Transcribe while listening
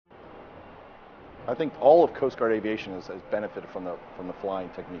I think all of Coast Guard aviation has benefited from the flying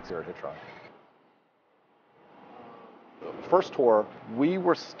techniques here at HITRON. The first tour, we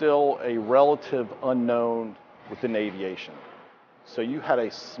were still a relative unknown within aviation. So you had a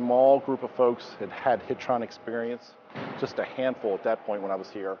small group of folks that had HITRON experience, just a handful at that point when I was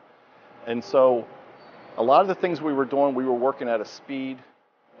here. And so a lot of the things we were doing, we were working at a speed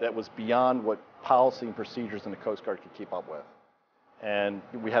that was beyond what policy and procedures in the Coast Guard could keep up with. And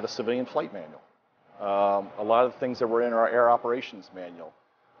we had a civilian flight manual. A lot of the things that were in our air operations manual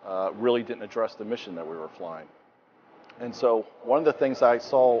really didn't address the mission that we were flying. And so one of the things I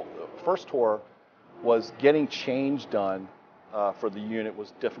saw first tour was getting change done for the unit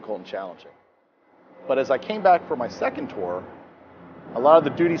was difficult and challenging. But as I came back for my second tour, a lot of the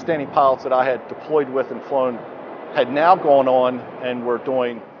duty standing pilots that I had deployed with and flown had now gone on and were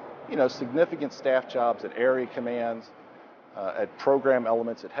doing, significant staff jobs at area commands, at program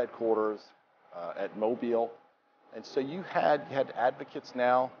elements at headquarters, at Mobile. And so you had advocates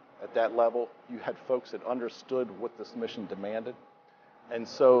now at that level. You had folks that understood what this mission demanded. And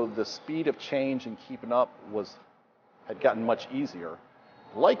so the speed of change and keeping up had gotten much easier.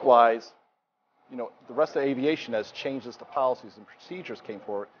 Likewise, the rest of aviation, as changes to policies and procedures came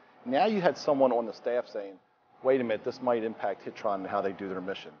forward, now you had someone on the staff saying, wait a minute, this might impact HITRON and how they do their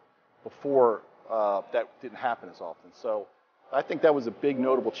mission. Before, that didn't happen as often. So I think that was a big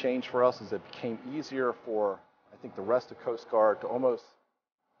notable change for us, as it became easier for, I think, the rest of Coast Guard to almost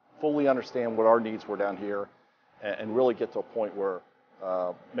fully understand what our needs were down here and really get to a point where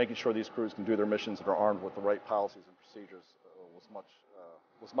making sure these crews can do their missions and are armed with the right policies and procedures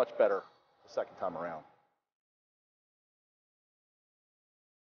was much better the second time around.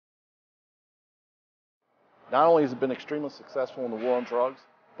 Not only has it been extremely successful in the war on drugs,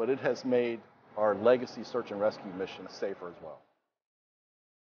 but it has made our legacy search and rescue mission safer as well.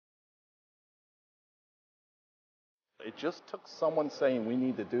 It just took someone saying we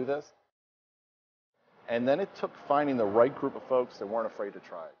need to do this, and then it took finding the right group of folks that weren't afraid to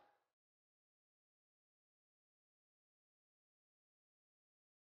try it.